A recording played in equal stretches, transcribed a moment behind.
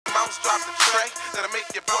boss drop the tray, that'll make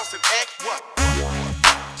your boss an act. What?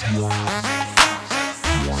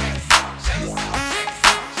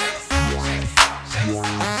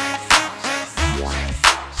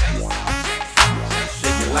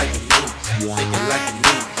 Shake it like you mean, shake it like you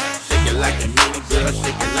mean, shake it like you mean it, girl,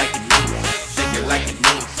 shake it like you mean it, shake it like you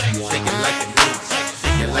mean, shake it like you mean,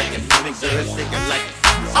 shake it like you mean it, girl, shake it like.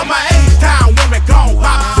 On my H-Town women gon'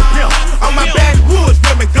 pop it for pimp. On my Baton Rouge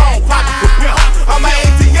women gon' pop it for pimp. On my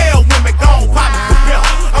ATL women gon' pop it for pimp.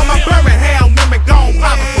 On my Birmingham women gon'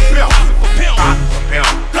 pop it for pimp. Pop it for pimp.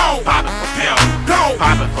 Gon' pop it for pimp. Gon'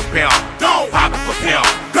 pop it for pimp. Gon' pop it for pimp.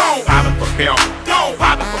 Gon' pop it for pimp. Gon'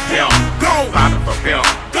 pop it for pimp. Gon' pop it for pimp.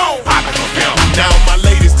 Gon' pop it for pimp. Now my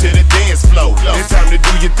ladies to the dance floor. It's time to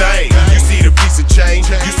do your thing. You see the piece of change,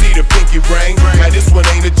 you see the pinky ring. Now this one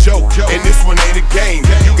ain't a joke, and this one ain't a game.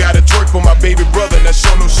 You gotta twerk for my baby brother, now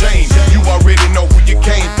show no shame. You already know who you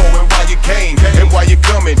came for and why you came and why you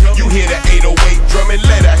coming. You hear the 808 drumming,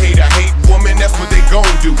 let a hater hate woman, that's what they gon'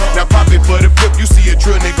 do. Now pop it for the pimp, you see a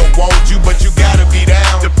true nigga want you, but you gotta be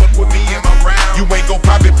down to fuck with me in my round. You ain't gon'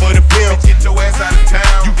 pop it for the pimp, get your ass out of town.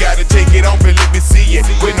 You gotta take it off and let me see it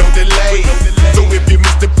with no delay. So if you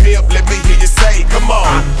miss the pimp, let me hear you say, come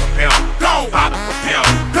on. Pop it for pimp.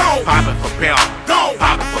 Gon' pop it for pimp. Gon'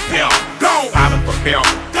 pop it for pimp. Gon' pop it for pimp.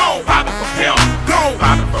 Gon' pop it for pimp. Gon'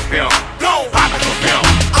 pop it for pimp. Gon' pop it for pimp.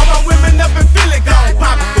 All my women up in Philly gon'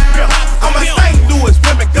 pop it for pimp. All my St. Louis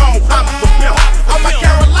women gon' pop it for pimp. All my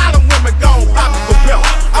Carolina women gon' pop it for pimp.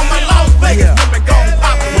 All my Las Vegas women gon'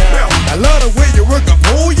 pop it for pimp. I love the way you work a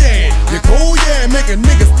pole, yeah. You cool, yeah. Make a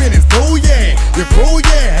nigga spin his dough, yeah. You cool,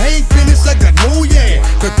 yeah. I ain't finished like I know, yeah.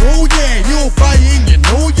 The throw, yeah. You don't fire in your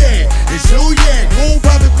know, yeah. It's show, yeah. Gon'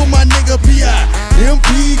 pop it for my nigga P.W.A.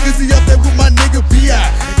 MP, cause he up there with my nigga P.W.A.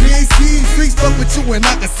 P.A.C. Streets fuck with you and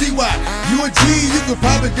I can see why. You a G, you can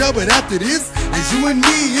pop it up, but after this, it's you and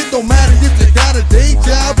me. It don't matter if you got a day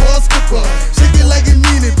job or a skipper. Shake it like you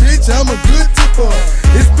mean it, bitch. I'm a good tipper.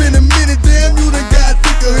 It's been a minute, damn, you done got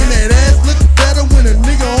thicker. And that ass look better when a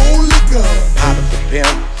nigga on liquor. Pop it for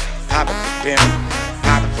pimp, pop it for pimp,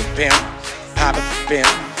 pop it for pimp, pop it for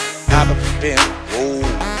pimp, pop it for pimp. Whoa,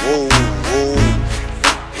 whoa, whoa,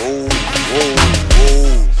 whoa, whoa,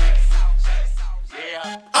 whoa.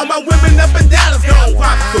 All my women up in Dallas gon'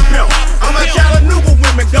 pop it for pimp. All my Chattanooga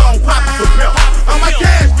women gon' pop it for pimp. All my